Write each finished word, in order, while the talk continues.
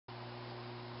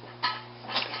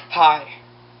Hi,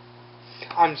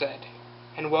 I'm Zed,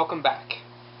 and welcome back.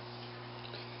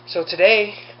 So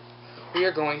today, we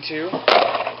are going to...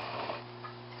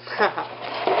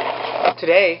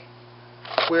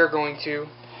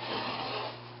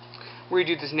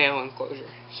 redo the snail enclosure.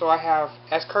 So I have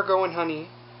escargot and honey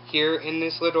here in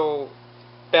this little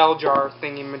bell jar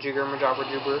thingy majigger majabber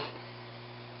jubber.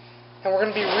 And we're going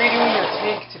to be redoing your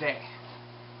tank today.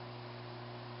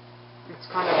 It's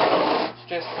kind of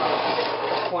just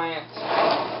a plant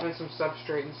and some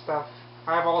substrate and stuff.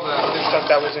 I have all the other stuff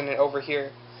that was in it over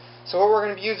here. So what we're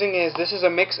going to be using is, this is a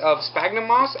mix of sphagnum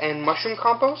moss and mushroom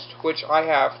compost, which I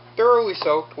have thoroughly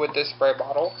soaked with this spray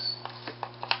bottle.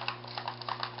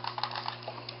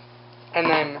 And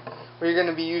then we're going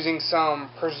to be using some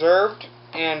preserved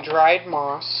and dried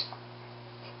moss,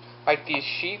 like these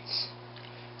sheets.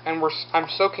 And I'm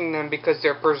soaking them because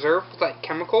they're preserved with like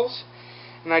chemicals,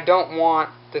 and I don't want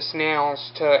the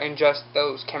snails to ingest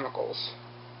those chemicals.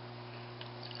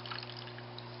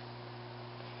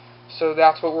 So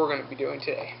that's what we're going to be doing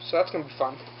today. So that's going to be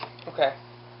fun. Okay.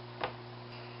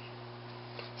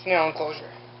 Snail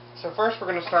enclosure. So first we're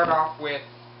going to start off with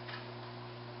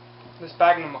the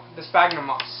sphagnum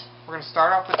moss. We're going to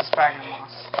start off with the sphagnum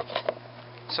moss.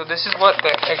 So this is what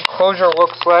the enclosure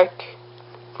looks like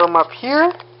from up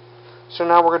here. So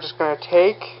now we're just going to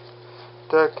take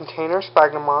the container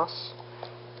sphagnum moss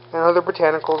and other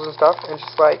botanicals and stuff and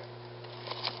just like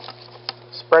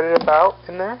spread it about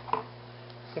in there.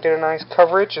 Get a nice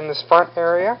coverage in this front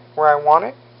area where I want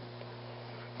it.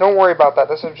 Don't worry about that.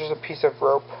 This is just a piece of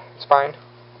rope. It's fine.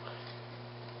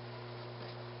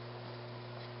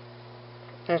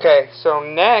 Okay, so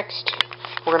next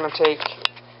we're going to take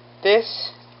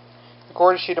this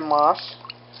gorgeous sheet of moss,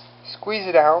 squeeze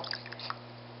it out.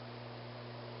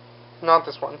 Not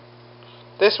this one.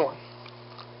 This one.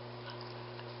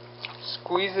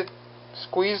 Squeeze it.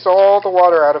 Squeeze all the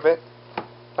water out of it.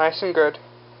 Nice and good.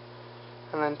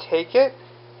 And then take it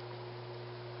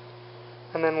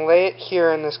and then lay it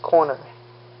here in this corner.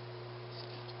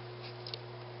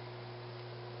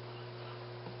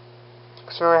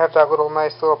 So now I have that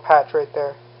nice little patch right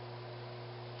there.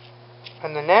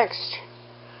 And the next,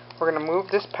 we're going to move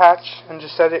this patch and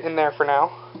just set it in there for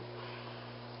now.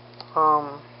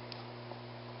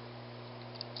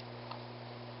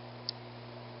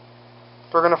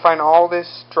 We're going to find all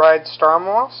this dried star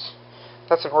moss.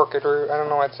 That's an orchid root. I don't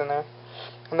know what's in there.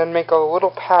 And then make a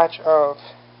little patch of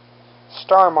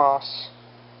star moss,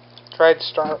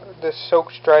 this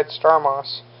soaked dried star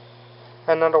moss,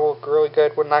 and that'll look really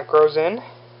good when that grows in.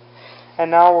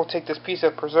 And now we'll take this piece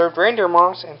of preserved reindeer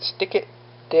moss and stick it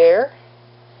there.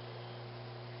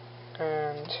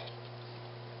 And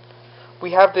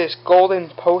we have this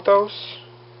golden pothos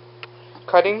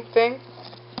cutting thing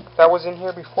that was in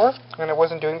here before, and it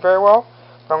wasn't doing very well.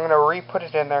 But I'm going to re-put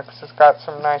it in there because it's got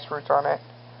some nice roots on it.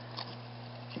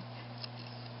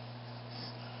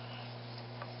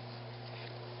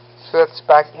 So that's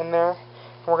back in there.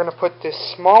 And we're going to put this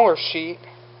smaller sheet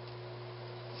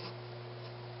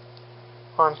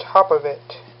on top of it.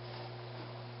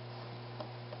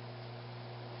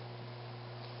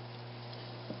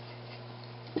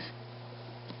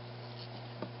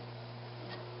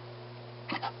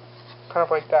 Kind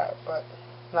of like that, but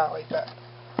not like that.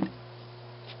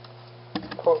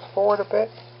 Pull it forward a bit.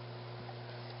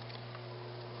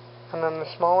 And then the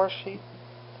smaller sheet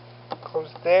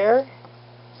goes there.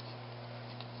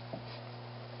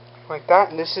 Like that,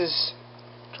 and this is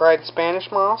dried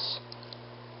Spanish moss.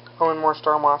 Oh, and more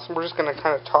star moss. And we're just going to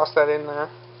kind of toss that in there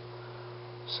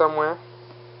somewhere.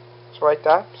 So like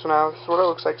that. So now this is what it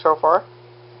looks like so far.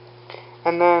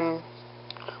 And then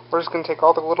we're just going to take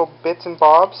all the little bits and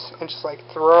bobs and just like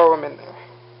throw them in there.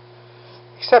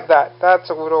 Except that's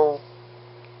a little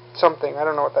something. I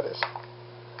don't know what that is.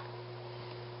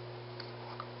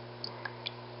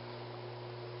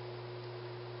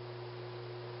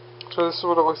 So this is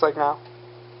what it looks like now.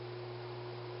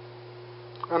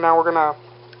 And now we're gonna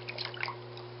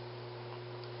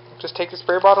just take the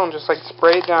spray bottle and just like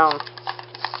spray it down.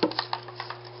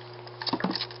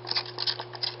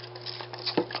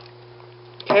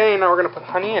 Okay, now we're gonna put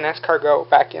honey and escargot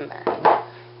back in there.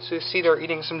 So you see they're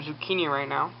eating some zucchini right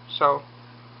now. So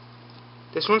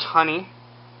this one's honey.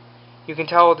 You can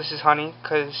tell this is honey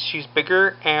because she's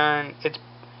bigger and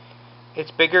it's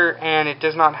bigger and it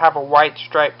does not have a white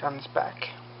stripe on its back.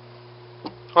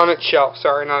 On its shell,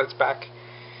 sorry, not its back.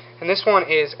 And this one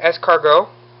is escargot,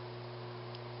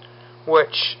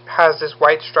 which has this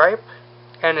white stripe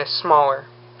and is smaller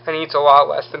and eats a lot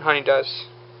less than honey does.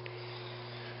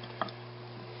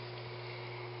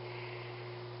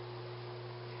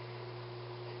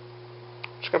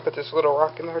 just going to put this little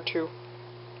rock in there too,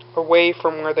 away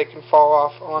from where they can fall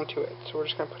off onto it. So we're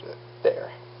just going to put it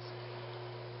there.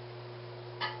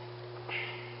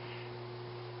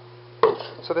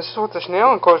 So this is what the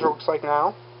snail enclosure looks like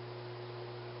now.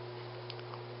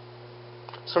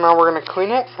 So now we're going to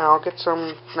clean it, and I'll get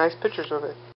some nice pictures of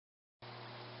it.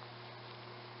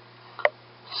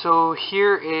 So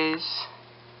here is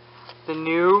the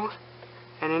new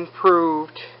and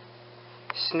improved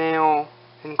snail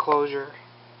enclosure.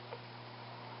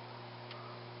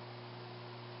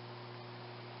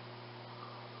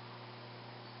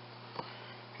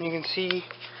 And you can see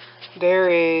there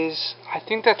is, I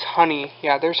think that's honey.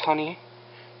 Yeah, there's honey.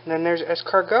 And then there's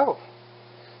escargot.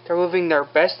 They're living their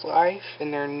best life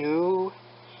in their new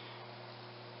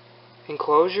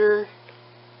enclosure.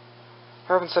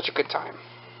 They're having such a good time.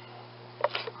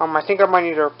 I think I might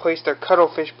need to replace their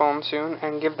cuttlefish bone soon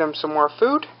and give them some more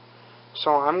food.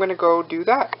 So I'm going to go do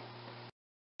that.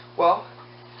 Well,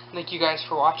 thank you guys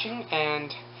for watching,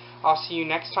 and I'll see you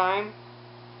next time.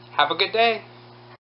 Have a good day.